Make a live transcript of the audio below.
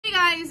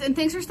guys, and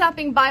thanks for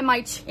stopping by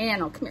my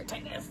channel. Come here,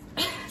 Titus.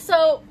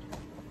 So,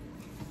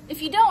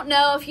 if you don't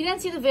know, if you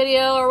didn't see the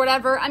video or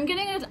whatever, I'm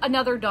getting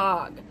another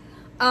dog.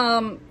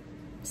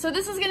 So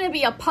this is going to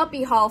be a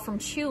puppy haul from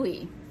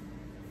Chewy.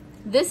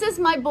 This is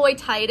my boy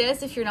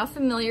Titus, if you're not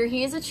familiar.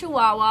 He is a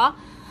Chihuahua.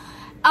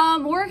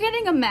 We're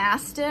getting a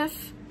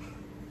Mastiff.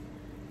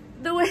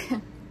 The way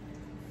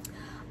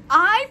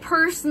I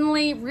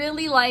personally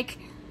really like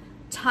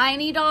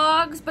tiny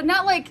dogs, but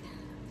not like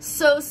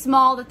so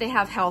small that they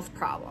have health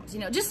problems, you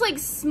know, just like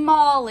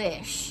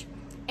smallish.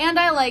 And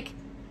I like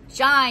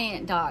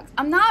giant dogs.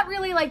 I'm not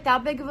really like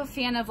that big of a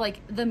fan of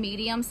like the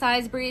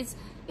medium-sized breeds.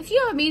 If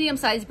you have a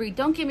medium-sized breed,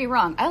 don't get me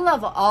wrong, I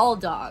love all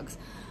dogs.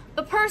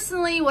 But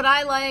personally, what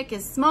I like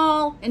is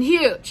small and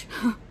huge.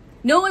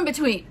 No in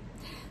between.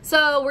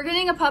 So we're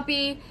getting a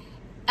puppy.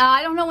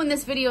 I don't know when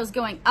this video is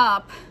going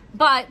up,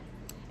 but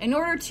in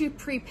order to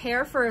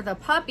prepare for the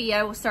puppy,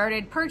 I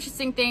started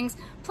purchasing things.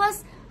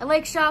 Plus, I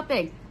like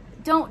shopping.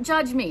 Don't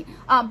judge me.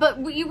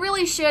 But you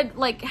really should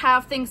like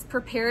have things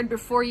prepared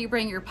before you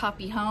bring your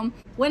puppy home.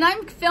 When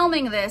I'm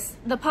filming this,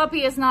 the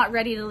puppy is not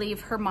ready to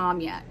leave her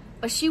mom yet.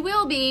 But she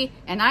will be,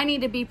 and I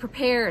need to be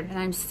prepared, and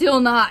I'm still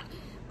not.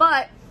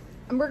 But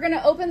we're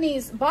gonna open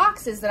these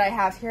boxes that I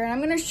have here, and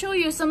I'm gonna show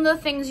you some of the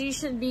things you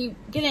should be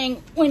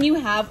getting when you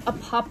have a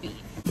puppy.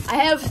 I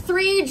have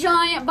 3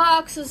 giant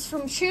boxes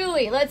from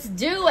Chewy. Let's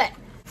do it.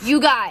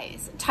 You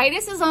guys,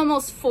 Titus is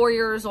almost 4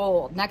 years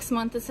old. Next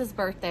month is his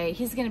birthday.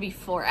 He's gonna be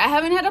 4. I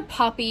haven't had a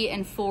puppy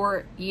in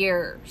 4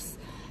 years.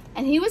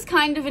 And he was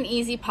kind of an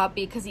easy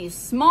puppy because he's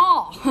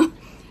small.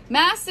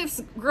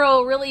 Mastiffs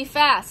grow really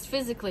fast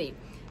physically.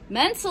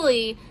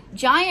 Mentally,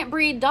 giant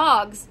breed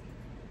dogs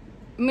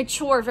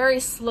mature very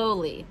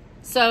slowly.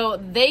 So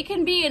they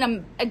can be in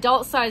an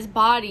adult-sized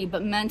body,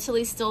 but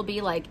mentally still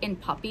be like in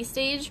puppy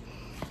stage.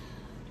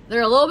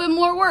 They're a little bit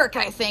more work,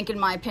 I think, in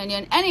my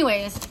opinion.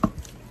 Anyways,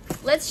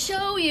 let's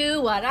show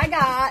you what I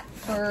got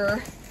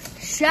for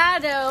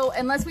Shadow,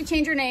 unless we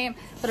change her name,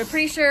 but I'm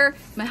pretty sure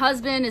my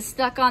husband is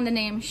stuck on the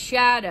name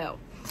Shadow.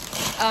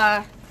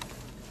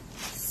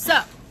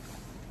 So,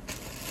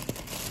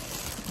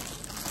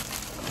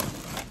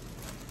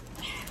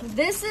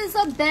 this is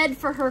a bed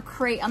for her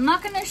crate. I'm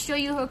not going to show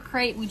you her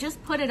crate. We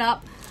just put it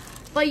up,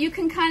 but you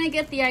can kind of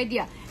get the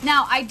idea.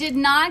 Now, I did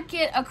not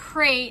get a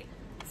crate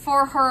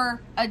for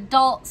her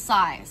adult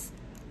size.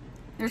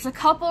 There's a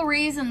couple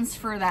reasons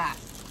for that.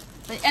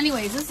 But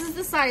anyways, this is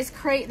the size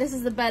crate. This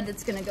is the bed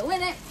that's going to go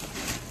in it.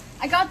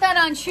 I got that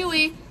on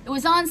Chewy. It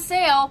was on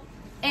sale,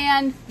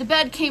 and the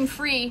bed came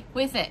free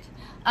with it.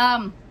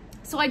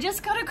 So I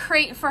just got a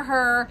crate for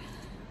her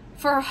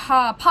for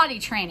potty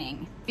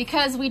training,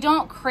 because we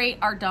don't crate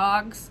our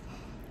dogs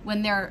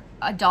when they're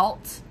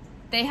adult.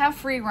 They have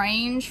free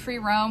range, free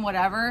roam,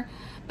 whatever.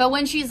 But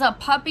when she's a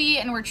puppy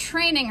and we're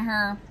training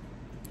her,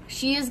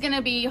 she is going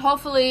to be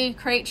hopefully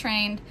crate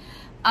trained.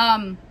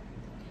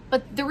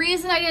 But the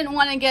reason I didn't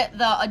want to get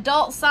the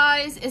adult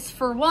size is,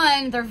 for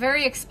one, they're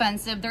very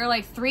expensive. They're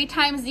like 3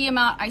 times the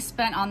amount I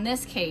spent on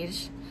this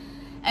cage.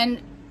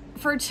 And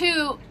for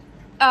 2,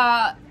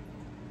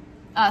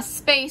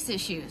 space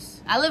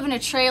issues. I live in a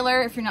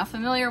trailer, if you're not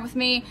familiar with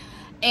me,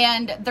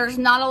 and there's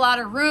not a lot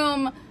of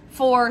room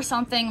for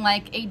something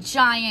like a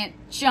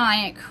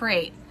giant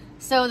crate.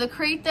 So the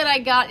crate that I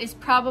got is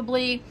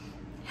probably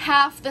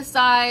half the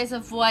size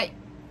of what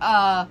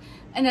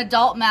an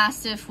adult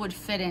Mastiff would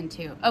fit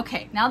into.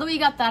 Okay, now that we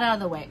got that out of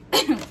the way.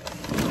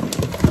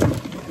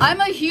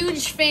 I'm a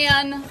huge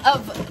fan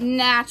of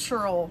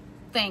natural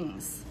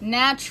things.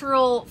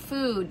 Natural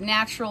food,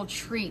 natural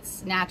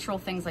treats, natural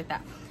things like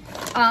that.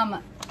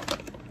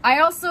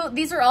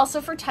 These are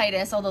also for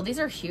Titus, although these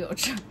are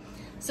huge.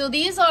 So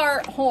these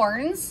are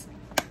horns.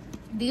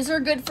 These are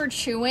good for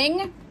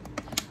chewing.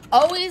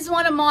 Always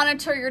want to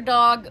monitor your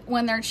dog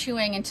when they're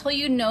chewing until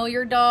you know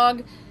your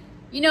dog.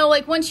 You know,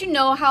 like once you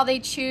know how they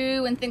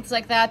chew and things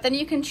like that, then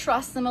you can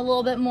trust them a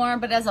little bit more.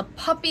 But as a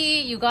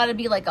puppy, you got to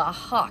be like a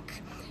hawk.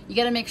 You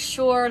got to make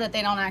sure that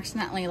they don't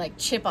accidentally like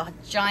chip a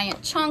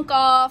giant chunk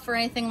off or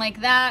anything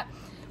like that.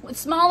 With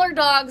smaller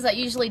dogs, that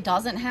usually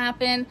doesn't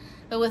happen.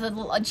 But with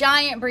a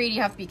giant breed,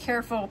 you have to be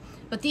careful.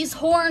 But these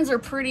horns are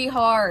pretty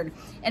hard.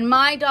 And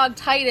my dog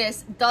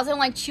Titus doesn't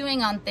like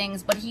chewing on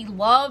things, but he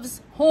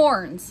loves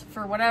horns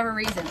for whatever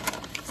reason.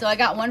 So I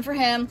got one for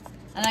him,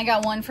 and I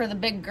got one for the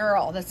big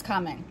girl that's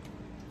coming.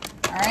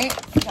 All right,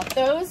 got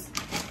those.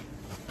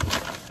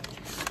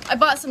 I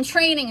bought some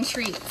training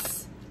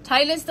treats.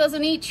 Titus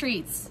doesn't eat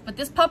treats, but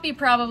this puppy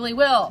probably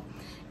will.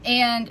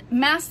 And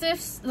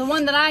Mastiffs, the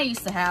one that I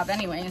used to have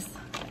anyways,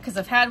 because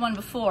I've had one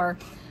before,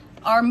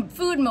 are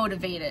food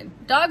motivated.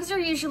 Dogs are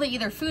usually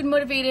either food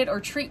motivated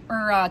or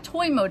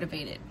toy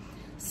motivated.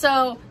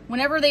 So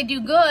whenever they do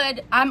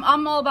good,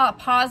 I'm all about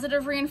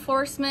positive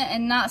reinforcement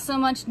and not so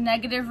much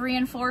negative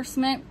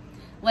reinforcement.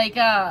 Like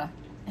I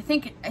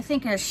think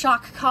a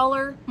shock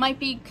collar might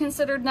be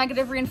considered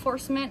negative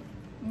reinforcement.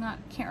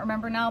 Can't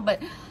remember now,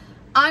 but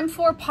I'm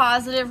for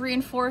positive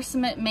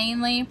reinforcement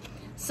mainly.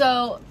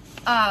 So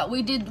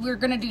we're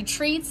gonna do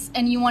treats,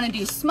 and you want to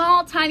do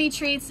small, tiny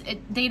treats.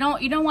 You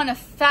don't want to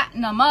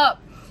fatten them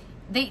up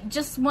they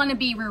just want to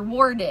be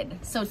rewarded.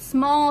 So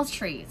small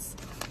treats.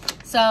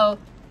 So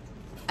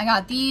I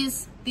got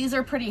these. These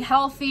are pretty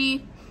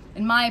healthy,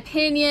 in my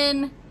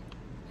opinion.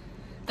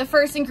 The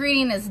first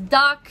ingredient is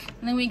duck,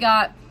 and then we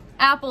got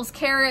apples,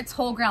 carrots,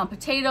 whole ground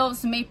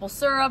potatoes, maple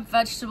syrup,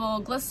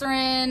 vegetable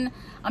glycerin.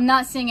 I'm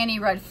not seeing any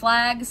red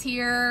flags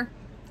here.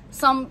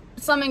 Some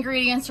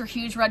ingredients are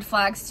huge red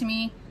flags to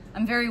me.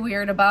 I'm very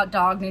weird about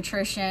dog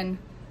nutrition.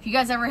 If you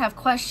guys ever have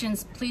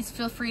questions, please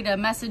feel free to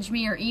message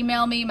me or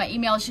email me. My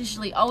email is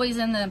usually always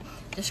in the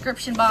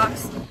description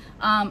box.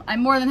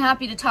 I'm more than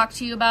happy to talk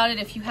to you about it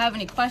if you have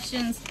any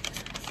questions,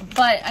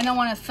 but I don't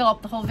want to fill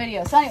up the whole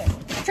video. So anyway,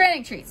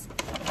 training treats.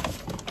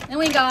 Then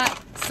we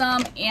got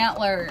some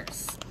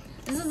antlers.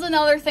 This is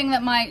another thing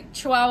that my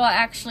Chihuahua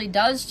actually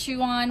does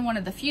chew on, one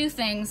of the few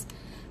things.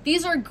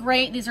 These are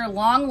great. These are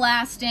long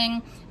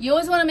lasting. You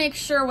always want to make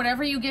sure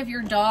whatever you give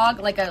your dog,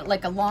 like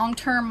a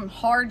long-term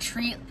hard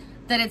treat,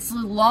 that it's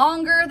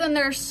longer than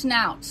their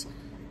snout.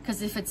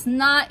 Because if it's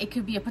not, it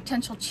could be a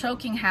potential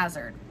choking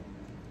hazard.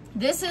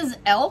 This is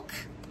elk,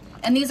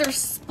 and these are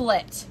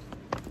split.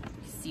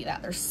 See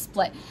that? They're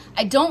split.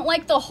 I don't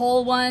like the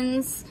whole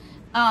ones.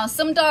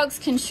 Some dogs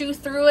can chew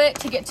through it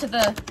to get to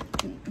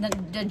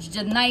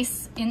the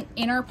nice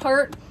inner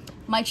part.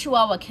 My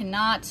Chihuahua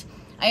cannot.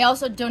 I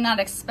also do not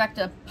expect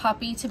a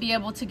puppy to be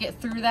able to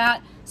get through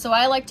that. So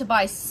I like to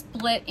buy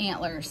split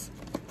antlers.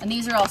 And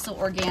these are also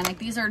organic.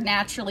 These are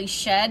naturally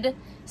shed.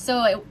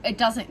 So they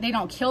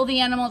don't kill the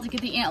animal to get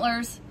the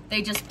antlers.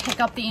 They just pick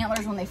up the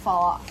antlers when they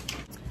fall off.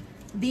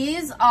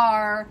 These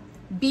are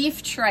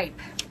beef tripe.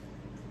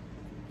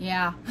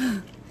 Yeah.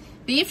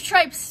 Beef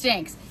tripe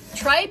stinks.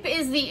 Tripe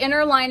is the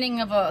inner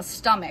lining of a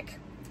stomach.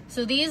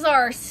 So these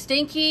are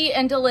stinky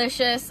and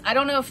delicious. I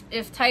don't know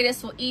if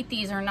Titus will eat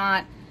these or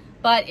not,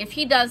 but if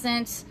he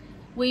doesn't,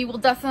 we will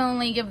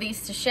definitely give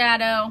these to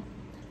Shadow.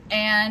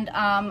 And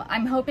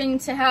I'm hoping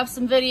to have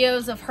some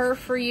videos of her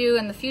for you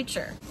in the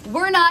future.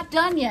 We're not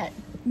done yet.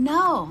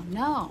 No.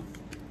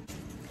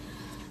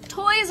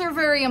 Toys are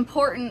very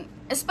important,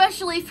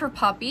 especially for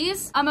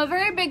puppies. I'm a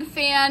very big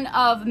fan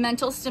of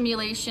mental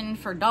stimulation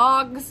for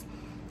dogs.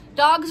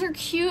 Dogs are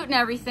cute and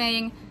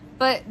everything,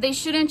 but they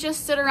shouldn't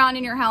just sit around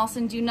in your house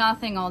and do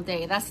nothing all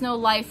day. That's no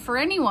life for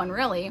anyone,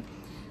 really.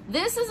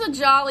 This is a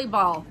Jolly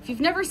Ball. If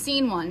you've never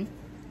seen one,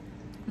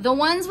 the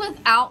ones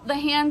without the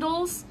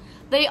handles,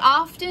 they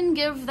often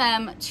give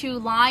them to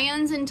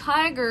lions and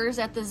tigers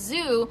at the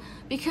zoo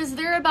because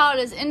they're about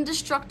as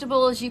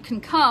indestructible as you can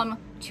come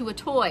to a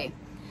toy.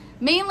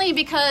 Mainly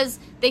because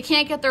they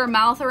can't get their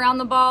mouth around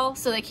the ball,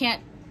 so they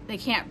can't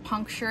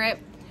puncture it.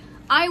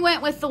 I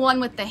went with the one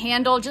with the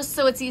handle just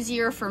so it's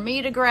easier for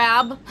me to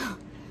grab,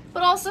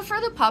 but also for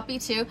the puppy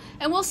too.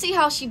 And we'll see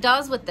how she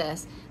does with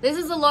this. This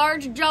is a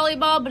large Jolly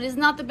Ball, but it's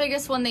not the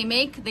biggest one they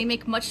make. They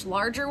make much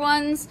larger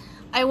ones.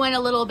 I went a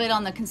little bit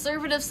on the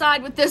conservative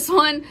side with this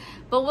one,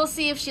 but we'll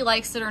see if she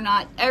likes it or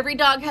not. Every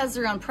dog has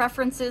their own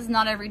preferences.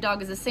 Not every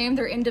dog is the same.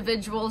 They're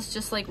individuals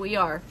just like we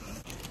are.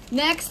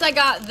 Next, I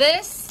got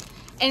this.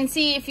 And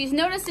see, if you're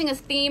noticing a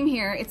theme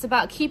here, it's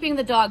about keeping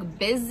the dog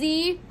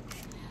busy,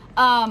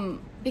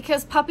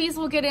 because puppies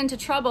will get into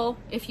trouble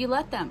if you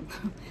let them.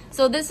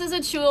 So this is a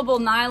chewable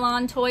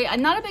nylon toy.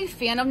 I'm not a big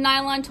fan of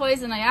nylon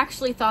toys, and I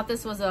actually thought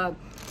this was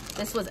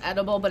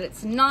edible, but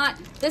it's not.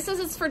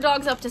 It's for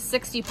dogs up to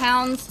 60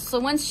 pounds. So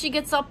once she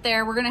gets up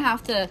there, we're gonna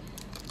have to,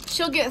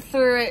 she'll get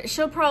through it.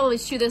 She'll probably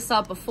chew this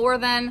up before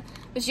then,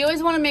 but you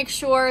always wanna make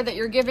sure that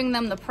you're giving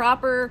them the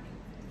proper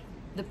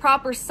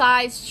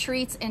size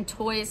treats and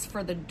toys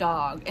for the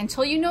dog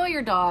until you know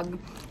your dog.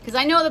 Because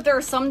I know that there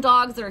are some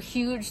dogs that are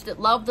huge that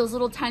love those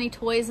little tiny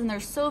toys and they're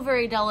so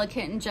very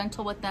delicate and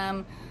gentle with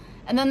them.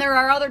 And then there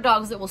are other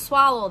dogs that will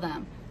swallow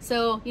them.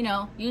 So, you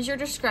know, use your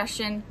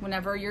discretion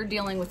whenever you're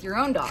dealing with your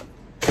own dog.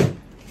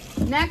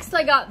 Next,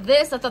 I got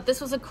this. I thought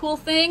this was a cool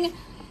thing.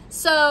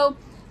 So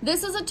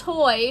this is a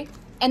toy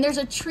and there's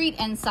a treat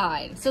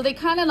inside. So they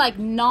kind of like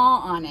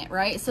gnaw on it,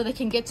 right? So they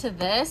can get to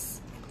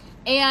this.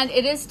 And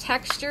it is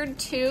textured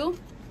too.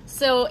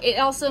 So it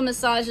also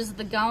massages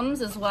the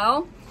gums as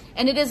well.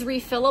 And it is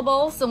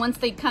refillable. So once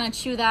they kind of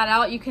chew that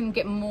out, you can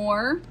get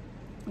more.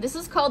 This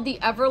is called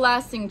the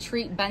Everlasting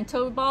Treat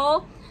Bento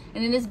Ball.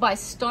 And it is by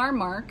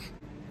Starmark.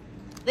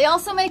 They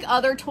also make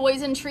other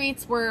toys and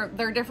treats where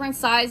they're different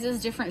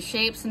sizes, different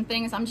shapes and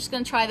things. I'm just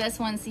gonna try this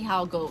one and see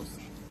how it goes.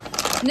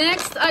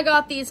 Next, I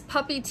got these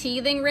puppy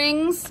teething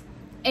rings.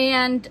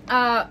 And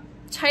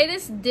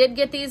Titus did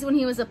get these when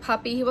he was a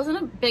puppy. He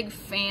wasn't a big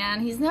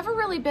fan. He's never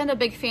really been a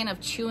big fan of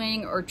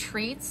chewing or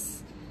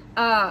treats.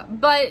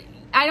 But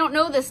I don't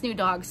know this new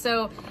dog.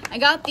 So I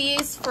got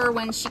these for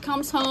when she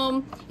comes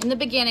home in the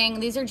beginning.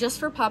 These are just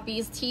for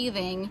puppies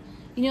teething.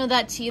 You know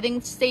that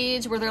teething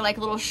stage where they're like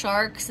little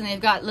sharks and they've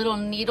got little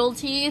needle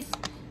teeth?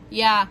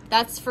 Yeah,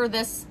 that's for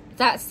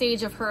that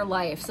stage of her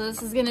life. So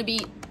this is gonna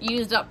be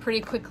used up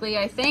pretty quickly,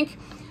 I think.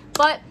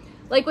 But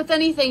like with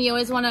anything, you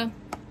always wanna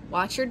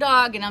watch your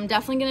dog, and I'm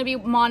definitely gonna be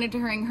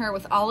monitoring her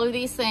with all of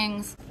these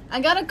things. I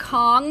got a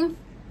Kong.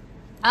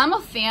 I'm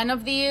a fan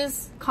of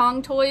these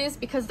Kong toys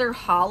because they're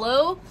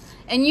hollow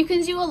and you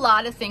can do a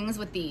lot of things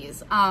with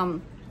these. I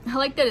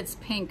like that it's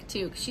pink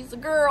too, 'cause she's a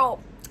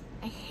girl.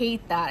 I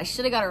hate that. I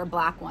should have got her a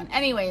black one.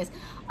 Anyways,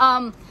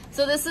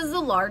 so this is the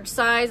large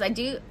size. I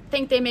do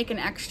think they make an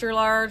extra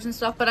large and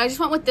stuff, but I just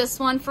went with this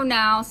one for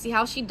now, see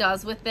how she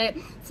does with it.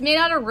 It's made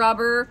out of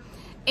rubber,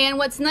 and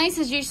what's nice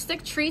is you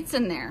stick treats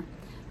in there.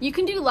 You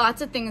can do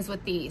lots of things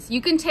with these.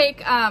 You can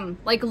take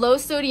like low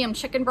sodium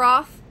chicken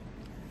broth,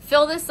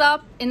 fill this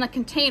up in the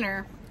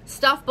container,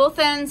 stuff both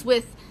ends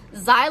with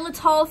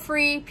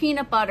xylitol-free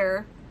peanut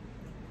butter.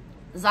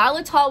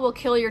 Xylitol will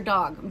kill your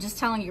dog. I'm just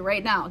telling you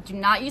right now. Do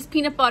not use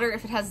peanut butter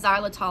if it has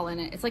xylitol in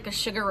it. It's like a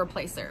sugar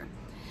replacer.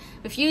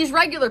 If you use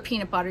regular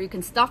peanut butter, you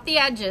can stuff the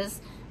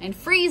edges and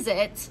freeze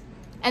it.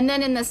 And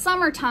then in the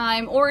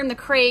summertime or in the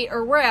crate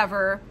or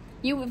wherever,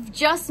 you've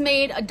just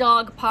made a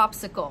dog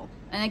popsicle.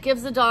 And it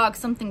gives the dog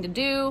something to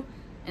do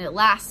and it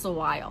lasts a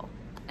while.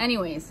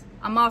 Anyways,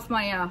 I'm off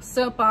my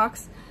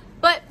soapbox.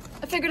 But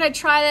I figured I'd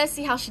try this,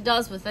 see how she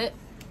does with it.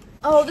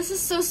 Oh, this is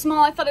so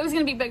small. I thought it was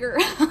going to be bigger.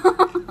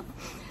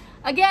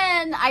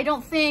 Again, I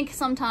don't think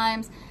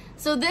sometimes.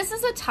 So this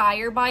is a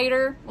tire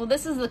biter. Well,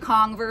 this is the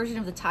Kong version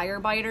of the tire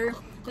biter.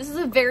 This is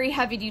a very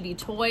heavy duty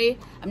toy.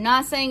 I'm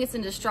not saying it's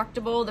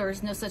indestructible.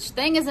 There's no such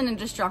thing as an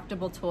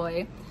indestructible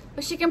toy,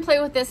 but she can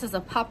play with this as a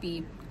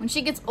puppy. When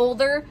she gets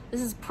older,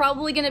 this is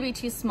probably gonna be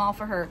too small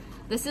for her.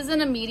 This is in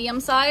a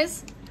medium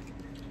size,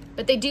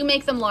 but they do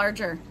make them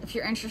larger if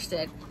you're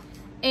interested.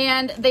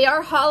 And they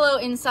are hollow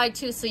inside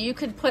too, so you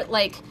could put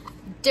like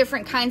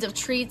different kinds of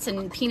treats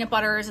and peanut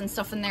butters and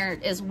stuff in there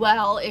as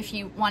well if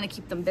you want to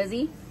keep them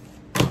busy.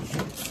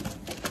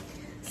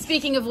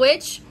 Speaking of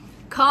which,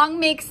 Kong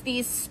makes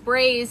these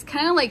sprays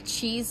kind of like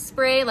cheese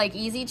spray, like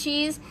Easy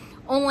Cheese,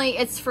 only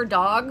it's for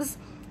dogs.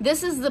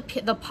 This is the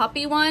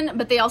puppy one,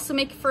 but they also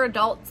make it for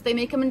adults. They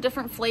make them in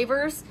different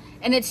flavors,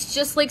 and it's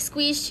just like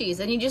squeeze cheese,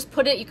 and you just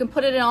put it, you can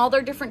put it in all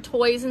their different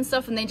toys and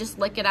stuff, and they just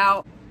lick it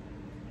out.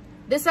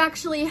 This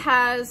actually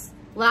has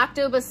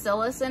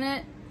lactobacillus in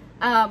it,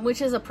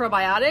 which is a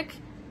probiotic,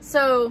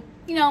 so,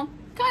 you know,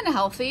 kind of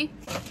healthy.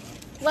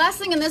 Last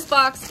thing in this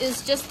box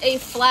is just a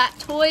flat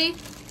toy.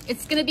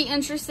 It's gonna be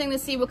interesting to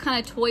see what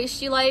kind of toys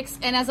she likes,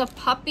 and as a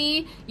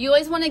puppy, you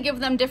always wanna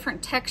give them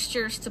different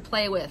textures to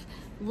play with.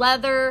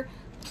 Leather,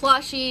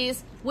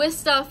 plushies, with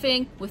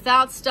stuffing,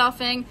 without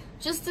stuffing,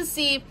 just to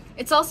see.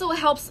 It also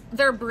helps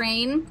their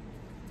brain.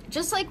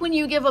 Just like when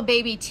you give a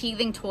baby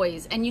teething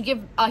toys and you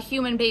give a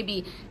human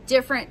baby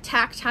different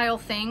tactile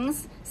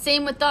things,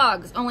 same with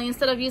dogs, only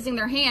instead of using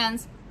their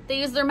hands,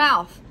 they use their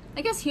mouth.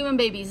 I guess human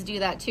babies do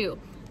that too.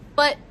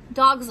 But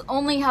dogs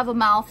only have a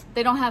mouth,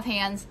 they don't have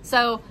hands.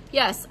 So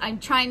yes, I'm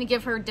trying to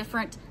give her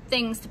different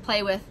things to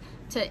play with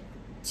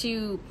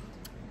to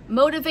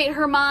motivate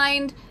her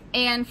mind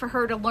and for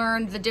her to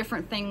learn the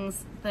different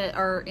things that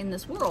are in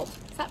this world.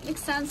 Does that make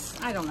sense?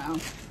 I don't know.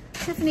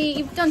 Tiffany,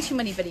 you've done too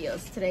many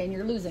videos today and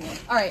you're losing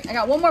it. All right, I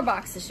got one more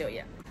box to show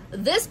you.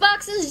 This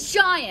box is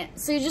giant,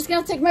 so you're just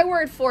gonna take my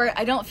word for it.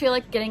 I don't feel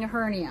like getting a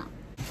hernia.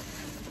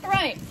 All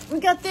right, we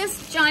got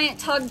this giant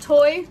tug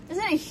toy.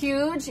 Isn't it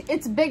huge?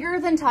 It's bigger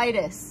than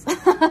Titus.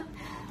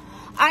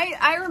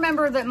 I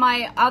remember that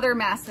my other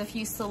Mastiff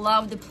used to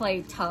love to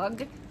play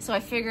tug, so I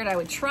figured I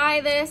would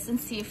try this and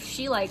see if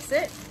she likes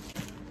it.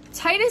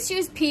 Titus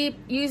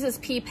uses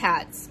pee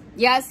pads.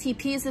 Yes, he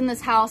pees in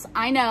this house,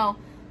 I know,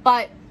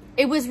 but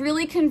it was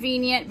really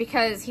convenient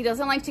because he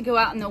doesn't like to go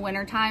out in the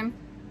wintertime.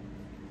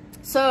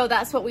 So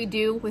that's what we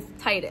do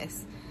with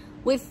Titus.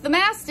 With the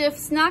Mastiff,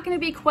 it's not going to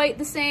be quite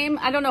the same.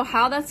 I don't know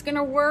how that's going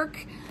to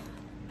work,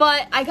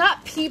 but I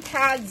got pee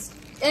pads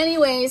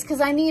anyways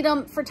because I need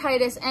them for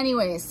Titus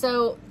anyways.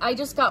 So I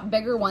just got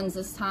bigger ones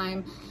this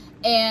time,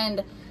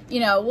 and you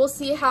know, we'll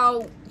see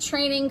how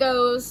training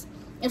goes.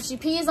 If she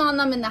pees on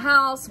them in the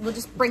house, we'll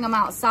just bring them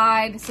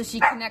outside so she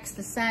connects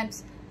the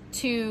scent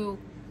to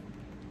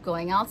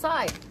going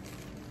outside.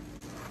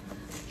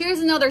 Here's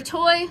another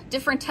toy,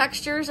 different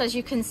textures, as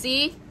you can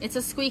see. It's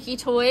a squeaky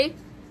toy.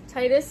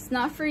 Titus,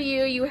 not for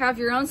you. You have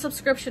your own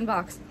subscription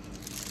box.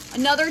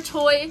 Another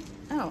toy.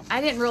 Oh,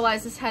 I didn't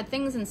realize this had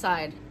things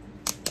inside.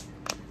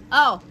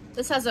 Oh,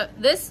 this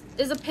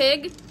is a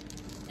pig,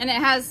 and it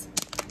has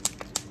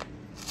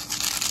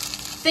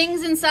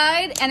things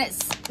inside, and it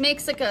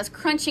makes like a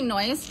crunching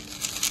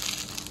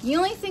noise. The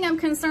only thing I'm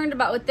concerned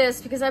about with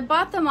this, because I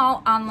bought them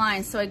all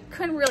online, so I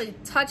couldn't really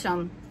touch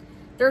them.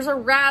 There's a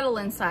rattle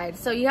inside,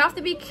 so you have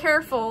to be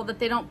careful that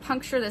they don't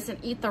puncture this and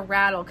eat the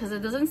rattle, because it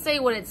doesn't say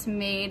what it's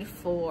made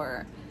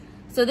for.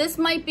 So this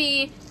might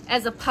be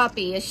as a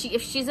puppy. If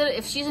she's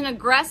an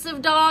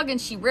aggressive dog and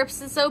she rips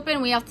this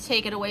open, we have to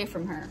take it away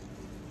from her.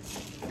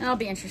 That'll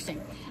be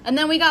interesting. And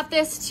then we got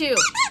this too.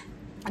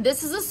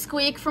 This is a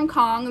squeak from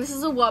Kong. This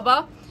is a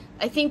Wubba.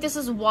 I think this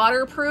is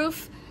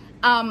waterproof,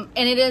 and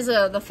it is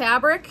the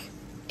fabric,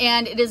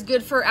 and it is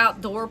good for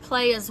outdoor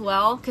play as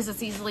well because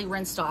it's easily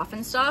rinsed off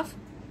and stuff.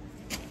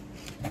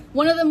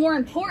 One of the more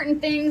important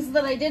things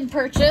that I did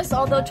purchase,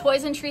 although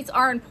toys and treats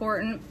are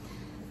important,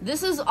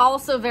 this is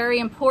also very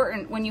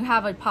important when you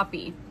have a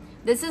puppy.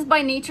 This is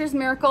by Nature's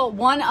Miracle,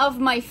 one of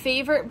my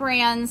favorite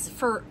brands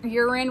for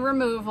urine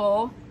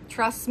removal.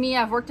 Trust me,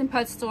 I've worked in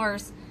pet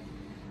stores.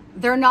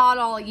 They're not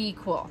all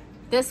equal.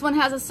 This one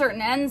has a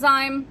certain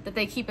enzyme that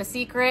they keep a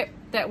secret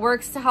that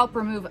works to help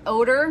remove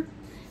odor.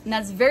 And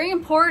that's very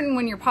important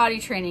when you're potty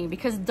training,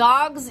 because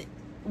dogs,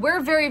 we're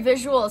very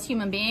visual as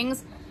human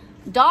beings.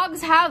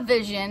 Dogs have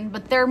vision,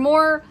 but they're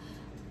more,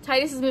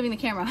 Titus is moving the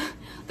camera.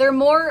 They're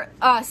more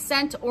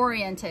scent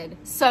oriented.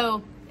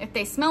 So if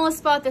they smell a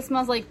spot that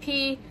smells like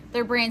pee,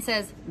 their brain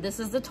says,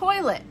 this is the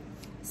toilet.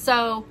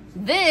 So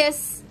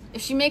this,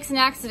 if she makes an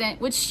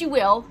accident, which she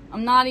will,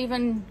 I'm not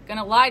even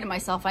gonna lie to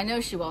myself, I know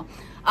she will.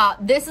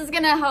 This is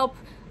gonna help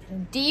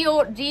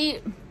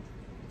deodorize,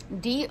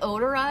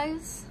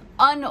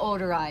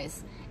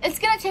 unodorize. It's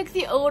gonna take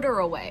the odor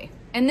away.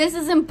 And this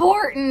is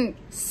important,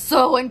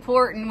 so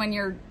important when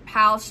you're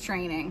house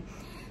training.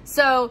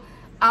 So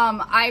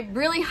I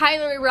really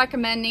highly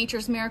recommend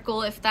Nature's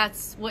Miracle if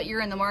that's what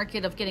you're in the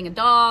market of getting a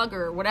dog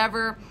or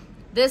whatever.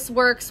 This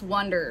works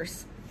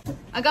wonders.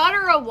 I got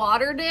her a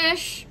water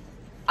dish.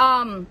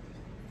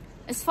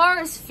 As far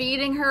as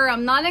feeding her,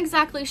 I'm not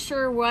exactly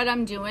sure what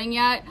I'm doing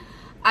yet.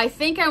 I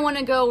think I want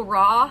to go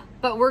raw,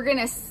 but we're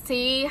gonna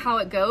see how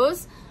it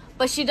goes.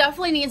 But she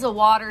definitely needs a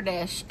water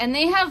dish, and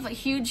they have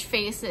huge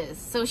faces,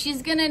 so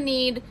she's gonna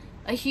need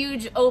a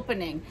huge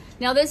opening.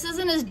 Now this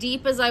isn't as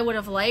deep as I would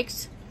have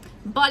liked,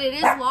 but it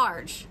is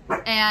large,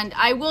 and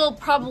I will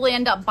probably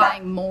end up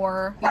buying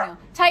more. You know,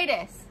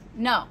 Titus,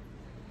 no.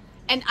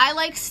 And I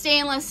like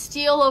stainless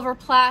steel over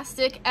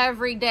plastic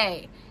every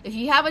day. If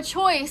you have a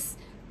choice,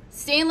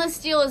 stainless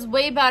steel is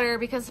way better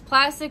because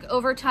plastic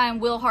over time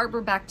will harbor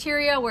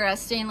bacteria,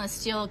 whereas stainless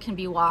steel can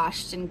be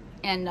washed and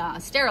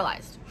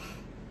sterilized.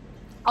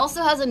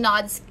 Also has a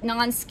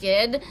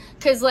non-skid,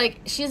 because like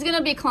she's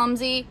gonna be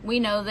clumsy, we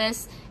know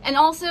this. And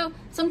also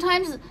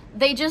sometimes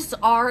they just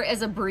are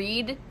as a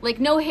breed. Like,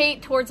 no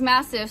hate towards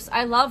Mastiffs,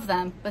 I love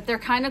them, but they're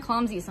kind of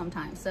clumsy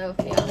sometimes, so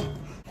yeah.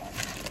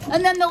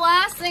 And then the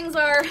last things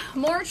are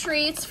more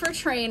treats for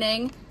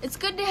training. It's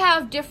good to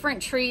have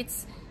different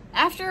treats.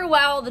 After a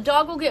while, the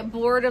dog will get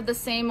bored of the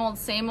same old,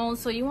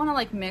 so you want to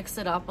like mix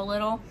it up a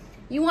little.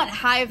 You want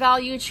high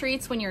value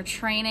treats when you're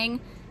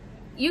training.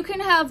 You can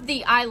have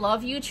the I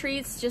love you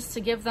treats just to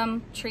give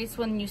them treats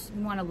when you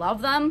want to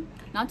love them.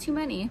 Not too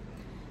many.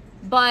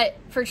 But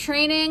for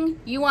training,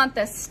 you want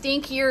the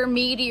stinkier,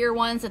 meatier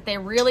ones that they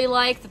really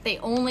like, that they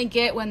only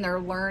get when they're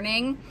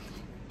learning.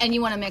 And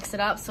you want to mix it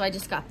up. So I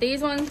just got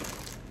these ones.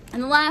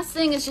 And the last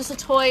thing is just a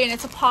toy, and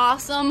it's a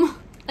possum.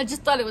 I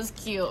just thought it was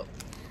cute.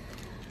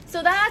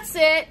 So that's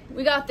it.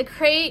 We got the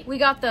crate, we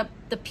got the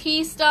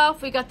pee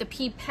stuff, we got the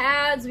pee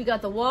pads, we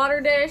got the water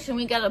dish, and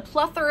we got a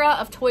plethora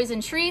of toys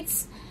and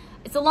treats.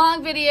 It's a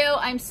long video.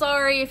 I'm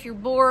sorry if you're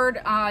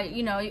bored.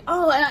 You know.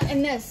 Oh,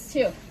 and this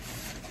too.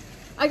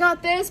 I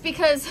got this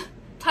because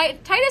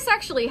Titus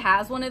actually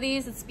has one of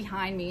these. It's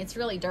behind me. It's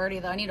really dirty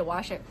though. I need to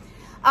wash it.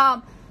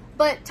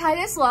 But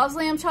Titus loves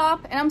lamb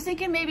chop, and I'm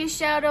thinking maybe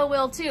Shadow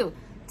will too.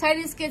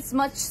 Titus gets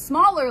much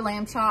smaller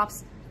lamb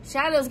chops.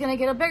 Shadow's gonna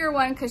get a bigger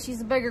one because she's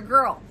a bigger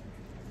girl.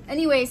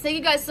 Anyways, thank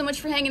you guys so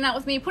much for hanging out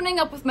with me, putting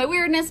up with my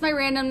weirdness, my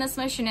randomness,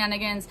 my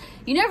shenanigans.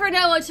 You never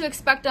know what to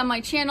expect on my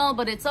channel,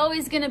 but it's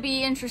always gonna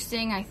be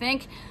interesting, I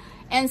think.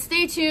 And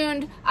stay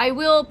tuned. I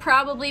will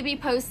probably be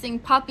posting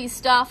puppy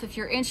stuff if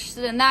you're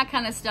interested in that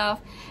kind of stuff.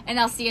 And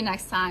I'll see you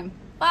next time.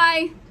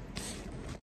 Bye.